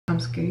I'm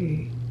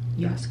scared.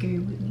 Y'all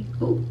scared with me?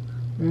 Oh,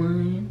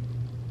 1,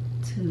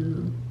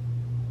 2,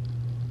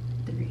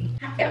 3.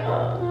 Hi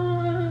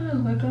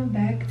y'all, welcome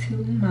back to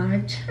my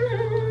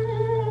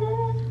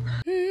channel.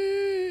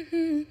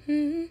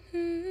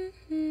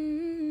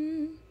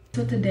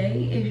 So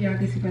today, if y'all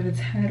can see by the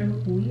title,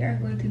 we are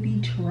going to be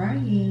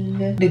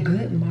trying the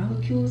Good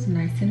Molecules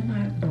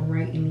Niacinamide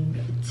Brightening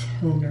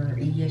Toner.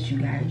 Yes, you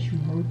guys, you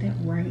heard that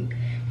right.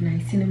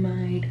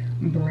 Niacinamide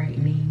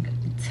Brightening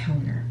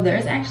Toner.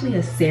 There's actually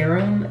a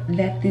serum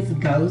that this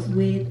goes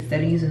with.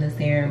 Instead of using the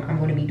serum, I'm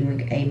going to be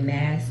doing a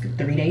mask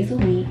 3 days a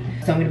week.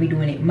 So I'm going to be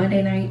doing it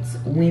Monday nights,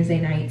 Wednesday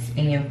nights,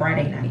 and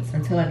Friday nights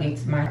until I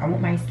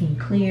want my skin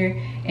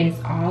clear. And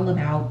it's all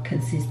about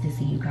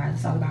consistency, you guys.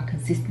 It's all about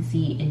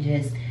consistency and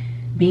just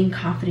being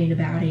confident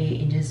about it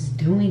and just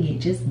doing it.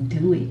 Just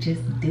do it.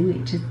 Just do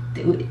it. Just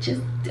do it.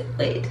 Just do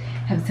it. I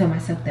have to tell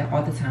myself that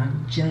all the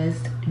time.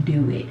 Just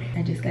do it.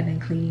 I just got done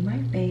cleaning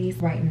my face.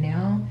 Right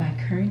now, my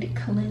current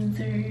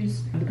cleansers,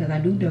 because I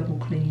do double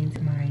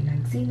cleanse, my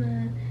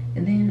Niacinamide,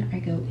 and then I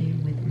go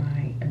in with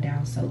my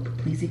Dow soap.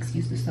 Please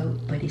excuse the soap,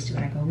 but it's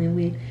what I go in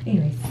with.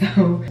 Anyway,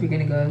 so we're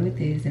gonna go in with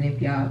this, and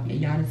if y'all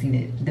done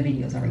seen the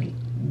videos already,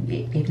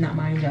 if not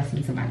mine, y'all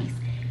seen somebody's.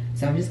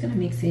 So I'm just gonna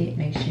mix it.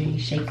 Make sure you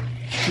shake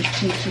the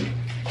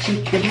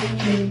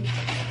booty.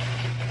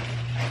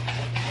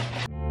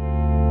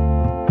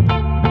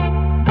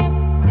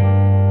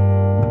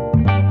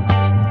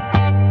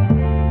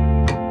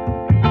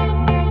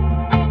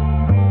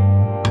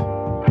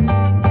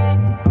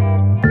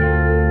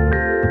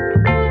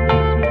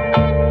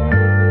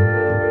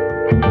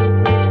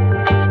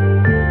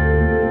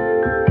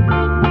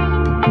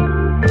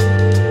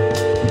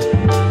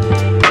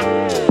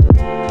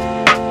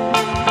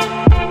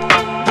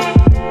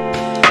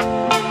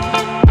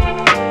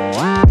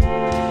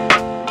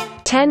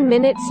 10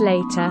 minutes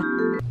later.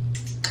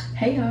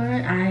 Hey y'all,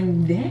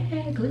 I'm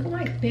back. Look at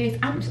my face.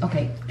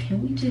 Okay,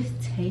 can we just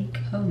take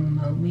a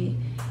moment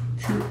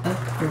to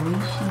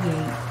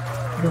appreciate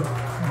the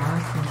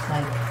process?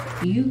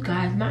 Like, you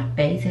guys, my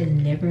face has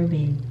never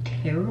been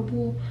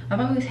terrible.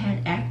 I've always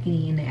had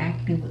acne, and the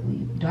acne would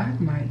leave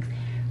dark marks.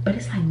 But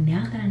it's like,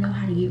 now that I know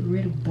how to get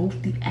rid of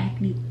both the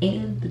acne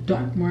and the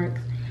dark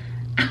marks,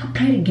 I could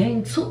play the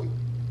game too.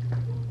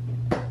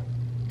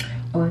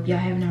 Or if y'all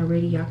haven't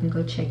already, y'all can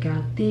go check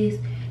out this.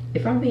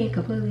 If I'm being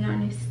completely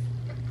honest,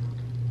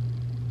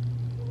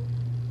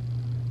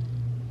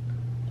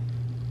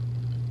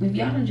 if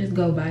y'all don't just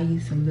go buy you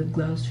some lip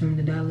gloss from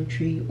the Dollar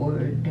Tree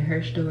or the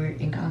hair store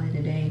and call it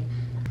a day,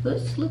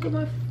 let's look at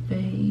my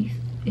face.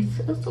 It's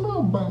a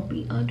little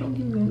bumpy. Don't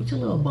get me wrong, it's a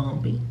little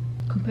bumpy.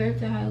 Compared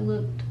to how it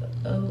looked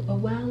a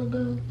while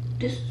ago,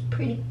 this is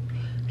pretty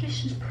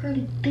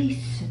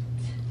decent.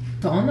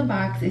 So on the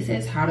box, it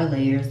says how to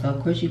layer. So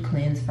of course you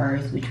cleanse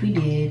first, which we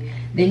did.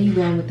 Then you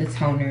go in with the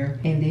toner,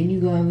 and then you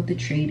go in with the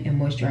treat and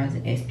moisturize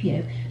and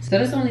SPF. So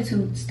that's only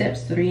two.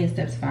 Steps 3 and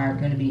steps 5 are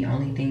going to be the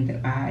only thing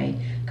that I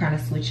kind of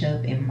switch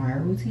up in my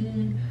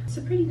routine. It's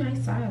a pretty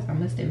nice size, I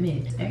must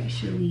admit. It's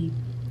actually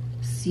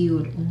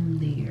sealed on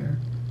there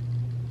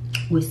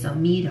with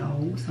some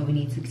Meadow, so we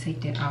need to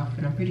take that off.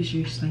 And I'm pretty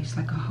sure it's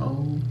like a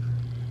hole,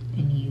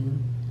 and you.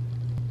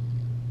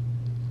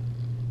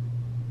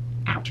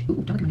 Ouch!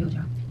 Ooh, don't get my nails,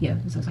 y'all. Yeah,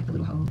 so it's like the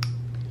little hole.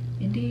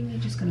 And then we're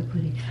just gonna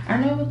put it. I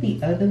know with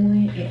the other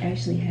one, it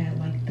actually had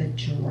like the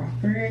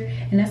dropper,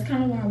 and that's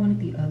kind of why I wanted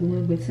the other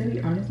one. But to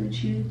be honest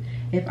with you,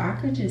 if I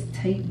could just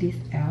take this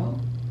out,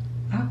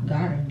 I've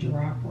got a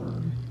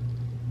dropper.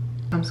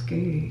 I'm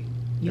scared.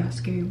 Y'all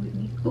scared with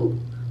me? Oh,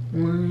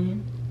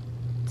 1,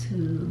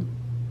 2,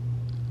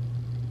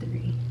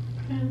 3.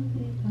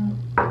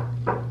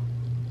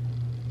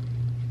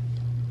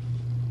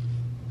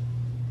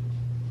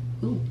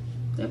 Ooh,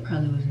 that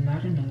probably was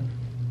not enough.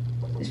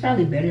 It's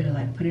probably better to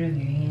like put it on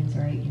your hands,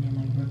 right, and then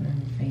like rub it on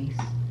your face.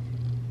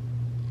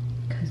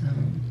 Cause I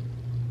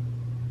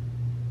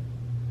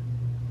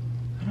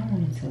don't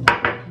want it to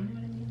like, you know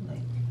what I mean?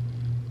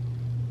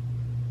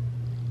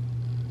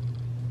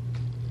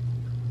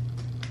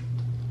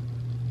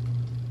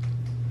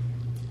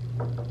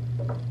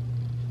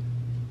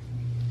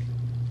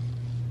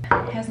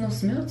 Like, it has no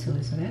smell to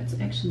it, so that's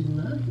actually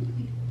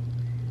lovely.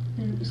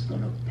 And I'm just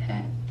gonna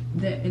pat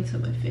that into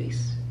my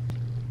face.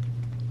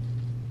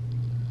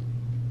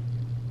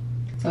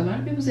 So a lot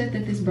of people said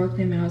that this broke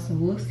them out, so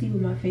we'll see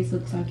what my face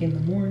looks like in the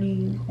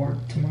morning or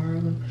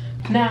tomorrow.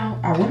 Now,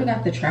 I would have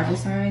got the travel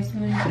size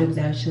one, but it was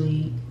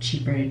actually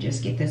cheaper to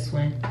just get this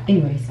one.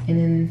 Anyways, and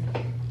then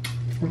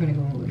we're gonna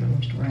go with my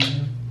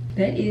moisturizer.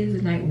 That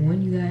is night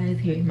 1, you guys.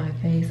 Here in my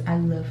face. I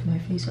love my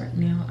face right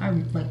now.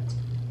 I'm like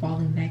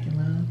falling back in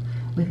love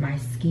with my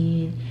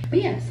skin.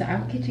 But yeah, so I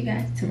will catch you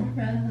guys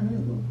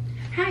tomorrow.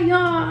 Hi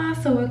y'all,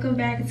 so welcome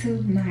back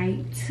to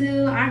night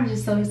 2. I'm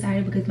just so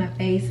excited because my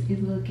face is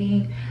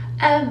looking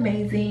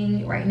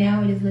amazing right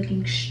now. It is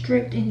looking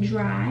stripped and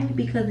dry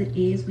because it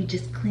is, we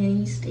just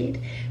cleansed it.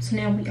 So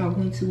now we are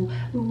going to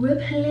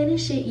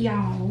replenish it,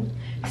 y'all.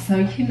 So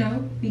you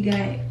know, we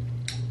got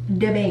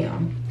the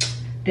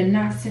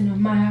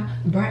Niacinamide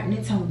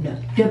Brightening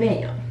Toner, the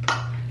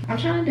I'm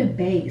trying to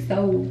debate.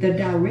 So the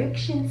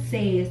direction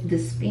says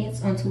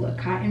dispense onto a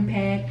cotton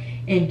pad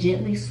and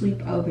gently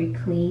sweep over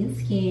clean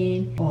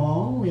skin.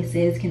 Oh, it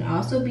says can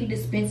also be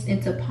dispensed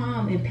into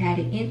palm and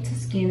patted into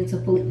skin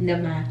until fully.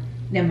 Never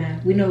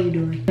mind, we know what we're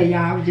doing. But y'all,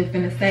 I was just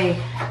gonna say,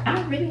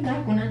 I really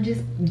like when I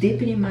just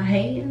dip it in my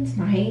hands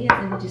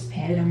and just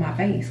pat it on my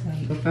face.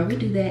 Like, before we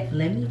do that,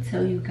 let me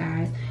tell you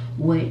guys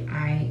what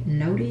I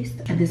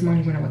noticed this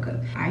morning when I woke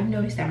up. I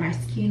noticed that my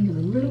skin was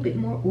a little bit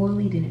more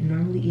oily than it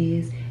normally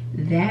is.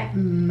 That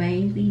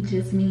mainly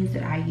just means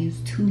that I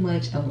used too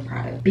much of a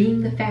product. Being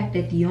the fact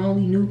that the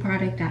only new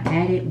product I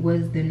added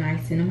was the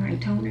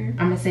Niacinamide toner,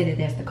 I'm gonna say that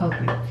that's the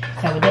culprit.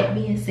 So with that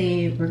being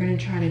said, we're gonna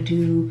try to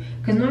do,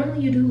 because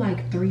normally you do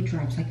like 3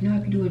 drops. Like, you know,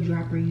 if you do a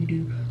dropper, you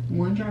do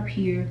 1 drop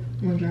here,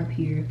 1 drop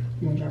here,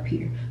 1 drop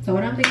here. So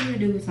what I'm thinking to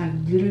do is like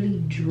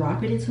literally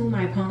drop it into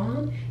my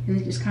palm and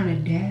then just kind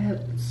of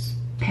dab,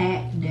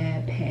 pat,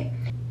 dab, pat.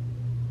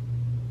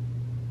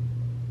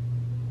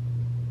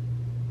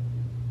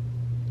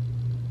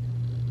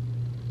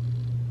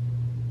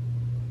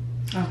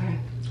 Okay,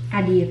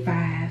 I did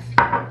 5.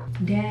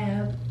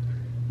 Dab,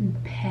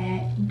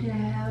 pat,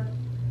 dab,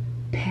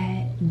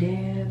 pat,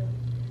 dab,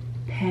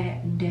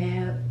 pat,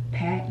 dab,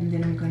 pat, and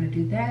then I'm gonna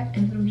do that,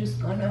 and then I'm just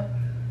gonna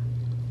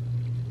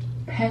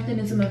pat that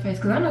into my face,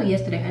 because I know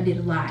yesterday I did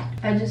a lot.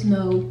 I just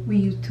know we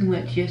used too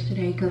much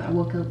yesterday because I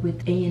woke up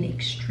with an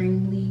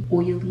extremely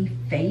oily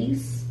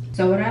face.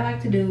 So what I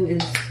like to do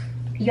is,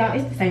 y'all,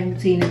 it's the same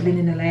routine that's been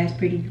in the last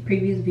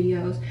previous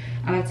videos.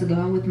 I like to go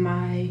on with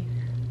my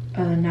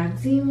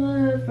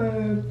Niacinamide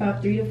for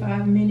about 3 to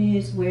 5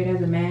 minutes, wear it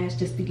as a mask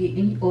just to get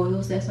any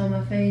oils that's on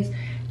my face,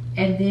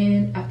 and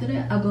then after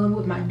that I'll go in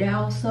with my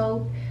Dow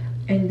soap,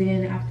 and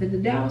then after the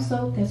Dow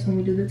soap, that's when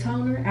we do the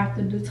toner.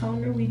 After the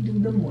toner, we do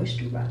the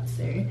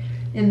moisturizer,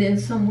 and then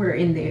somewhere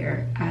in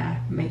there I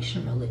make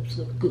sure my lips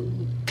look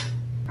good.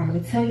 I'm gonna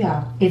tell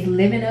y'all, it's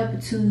living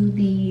up to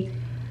the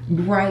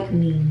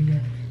brightening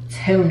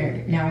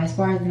toner. Now as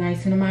far as the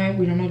Niacinamide,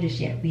 we don't know just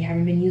yet. We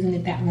haven't been using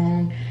it that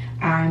long.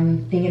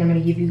 I'm thinking I'm gonna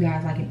give you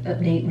guys like an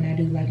update when I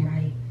do like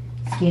my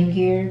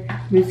skincare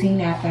routine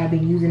after I've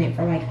been using it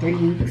for like 3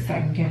 weeks. So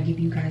I'm gonna give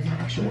you guys an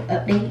actual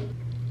update.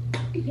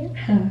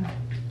 Yeah.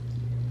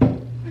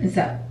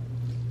 So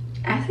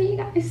I'll see you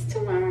guys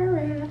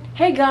tomorrow.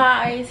 Hey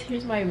guys,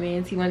 here's my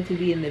man. He wanted to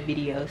be in the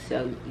video,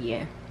 so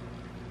yeah.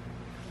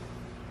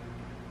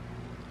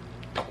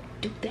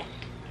 Do that.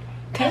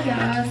 Hey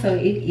y'all, so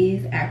it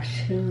is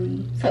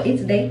actually, so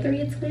it's day 3,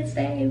 it's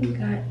Wednesday. We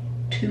got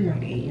 2 more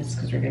days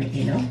because we're gonna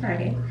end on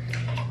Friday,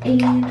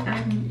 and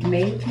I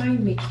made my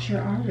mixture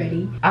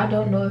already. I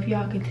don't know if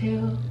y'all can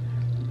tell,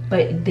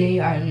 but they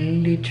are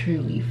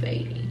literally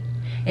fading,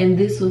 and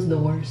this was the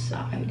worst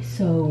side.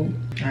 So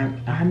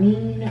I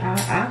mean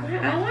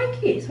I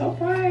like it so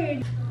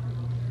far.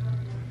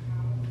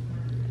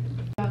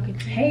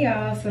 Hey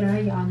y'all, so now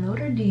y'all know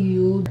the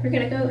deal. We're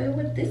gonna go in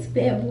with this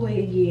bad boy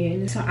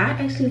again. So I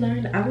actually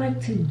learned I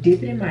like to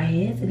dip it in my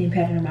hands and then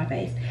pat it on my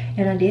face.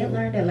 And I did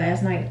learn that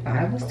last night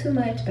 5 was too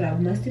much, but I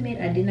must admit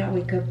I did not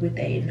wake up with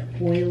an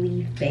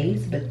oily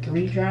face, but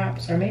 3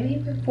 drops or maybe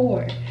even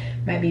 4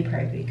 might be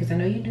perfect. Because I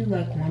know you do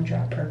like 1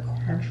 drop per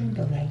quadrant,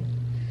 but like,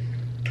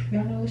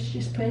 y'all know, let's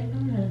just put it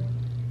on.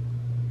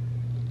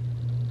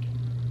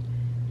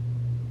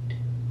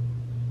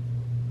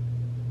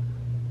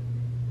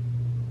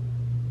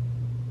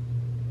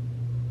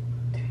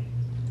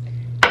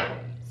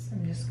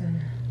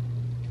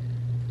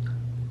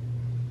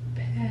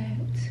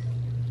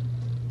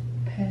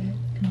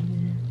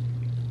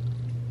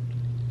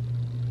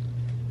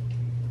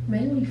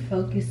 Mainly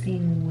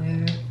focusing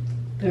where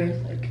there's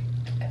like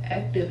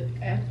active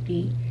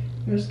acne.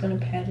 I'm just gonna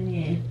pat it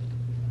in,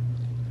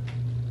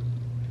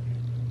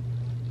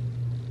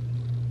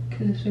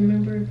 because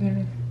remember we're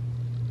gonna,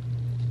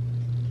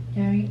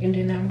 alright, and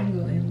then I'm gonna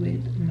go in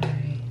with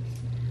my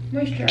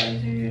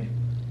moisturizer.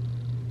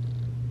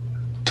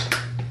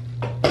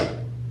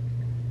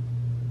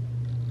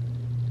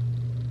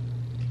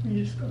 I'm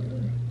just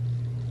gonna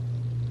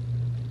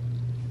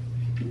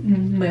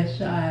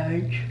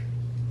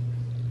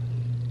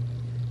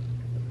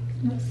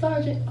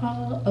massage it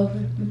all over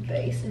my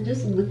face, and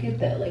just look at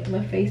that, like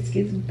my face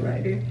gets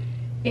brighter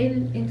in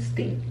an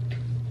instant.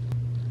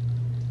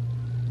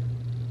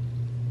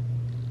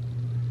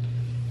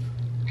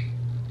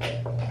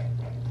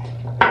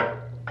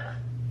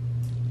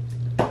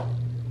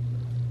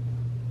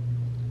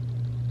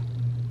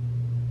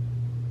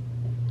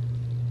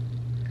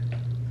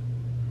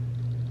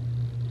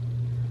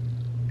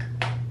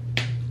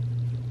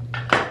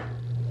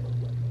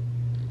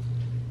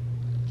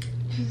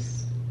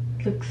 Just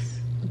looks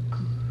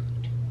good.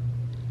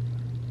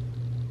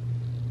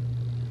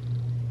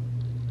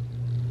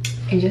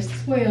 And just a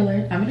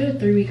spoiler, I'm gonna do a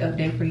 3-week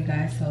update for you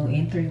guys. So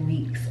in 3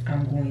 weeks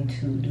I'm going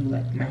to do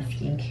like my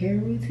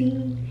skincare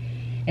routine,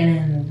 and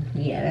then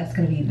yeah, that's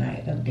gonna be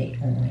my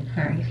update on,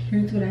 all right,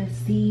 here's what I've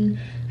seen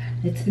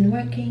that's been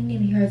working,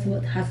 and here's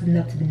what has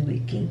not been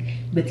working,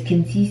 but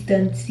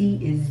consistency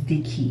is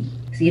the key.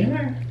 See you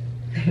tomorrow.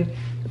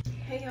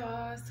 Hey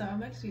y'all, So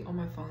I'm actually on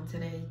my phone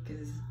today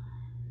because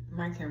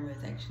my camera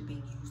is actually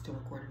being used to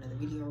record another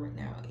video right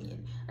now,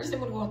 and I just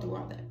didn't want to go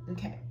through all that.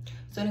 Okay,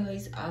 so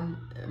anyways,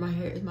 my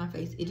hair is my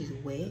face, it is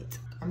wet.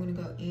 I'm gonna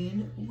go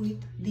in with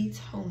the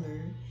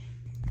toner.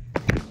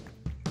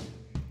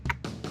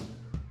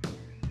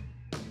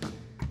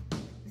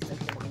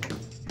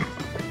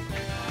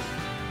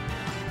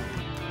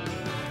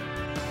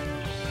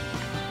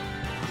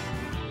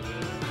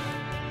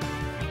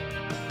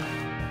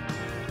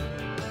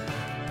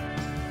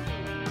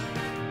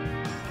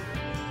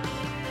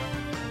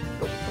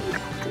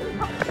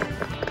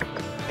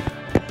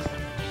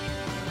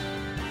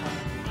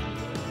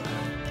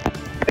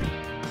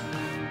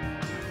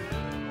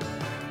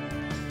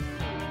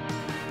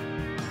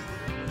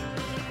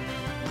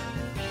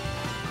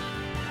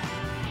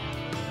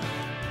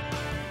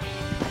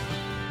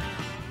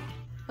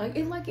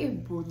 Like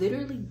it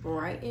literally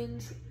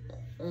brightens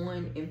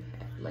on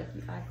impact. Like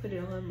I put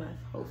it on, my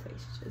whole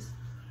face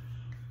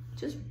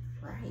just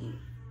bright.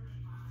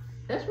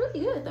 That's really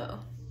good though.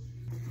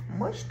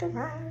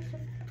 Moisturizer.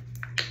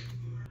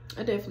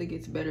 It definitely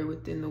gets better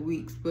within the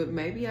weeks, but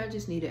maybe I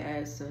just need to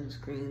add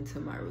sunscreen to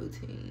my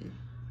routine.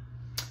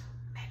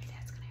 Maybe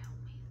that's gonna help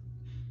me.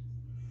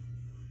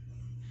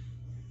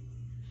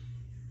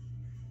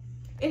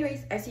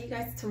 Anyways, I see you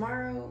guys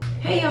tomorrow.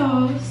 Hey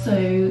y'all, so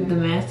the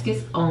mask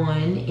is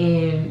on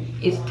and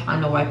it's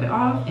time to wipe it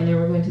off, and then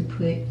we're going to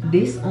put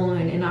this on.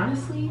 And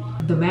honestly,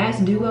 the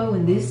mask duo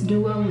and this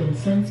duo and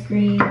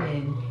sunscreen,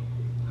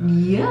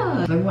 and yeah,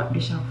 let me wipe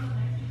this off.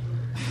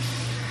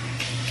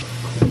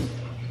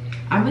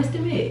 I must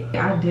admit,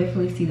 I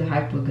definitely see the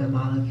hype with good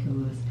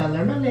molecules. I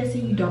learned my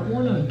lesson, you don't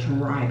want a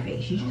dry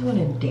face, you just want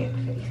a damp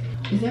face.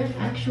 Is there an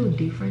actual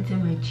difference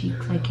in my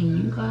cheeks? Like, can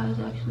you guys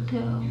actually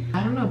tell?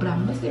 I don't know, but I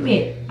must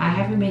admit, I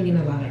haven't been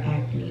getting a lot of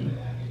acne.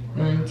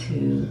 1,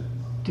 2,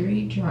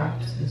 3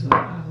 drops is what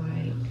I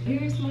like.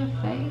 Here's my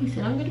face,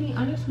 and I'm gonna be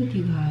honest with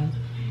you guys.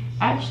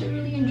 I actually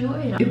really enjoy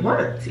it. It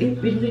works,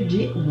 it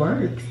legit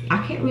works.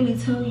 I can't really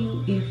tell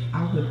you if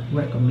I would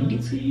recommend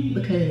it to you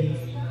because,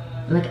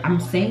 like, I'm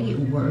saying it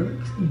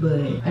works, but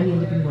I need a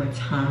little bit more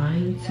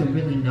time to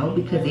really know,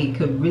 because it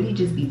could really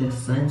just be the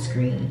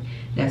sunscreen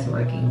that's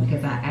working,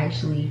 because I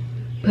actually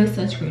put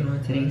sunscreen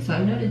on today, so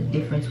I know the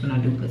difference when I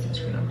do put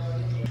sunscreen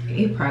on.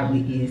 It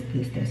probably is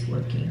this that's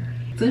working.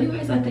 So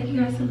anyways, I thank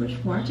you guys so much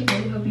for watching. I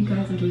really hope you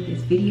guys enjoyed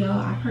this video.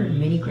 I've heard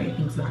many great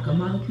things about good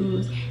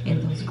molecules,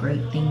 and those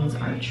great things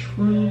are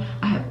true.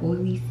 I have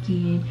oily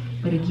skin,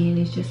 but again,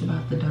 it's just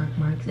about the dark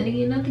marks. And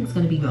again, nothing's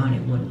gonna be gone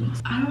in 1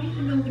 week. I don't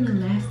even know when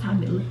the last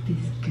time it looked this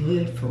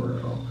good for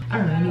real. I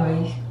don't know.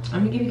 Anyways,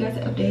 I'm gonna give you guys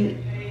an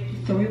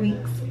update. 3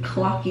 weeks,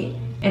 clock it.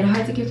 And I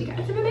hope to catch you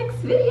guys in the next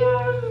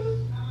video.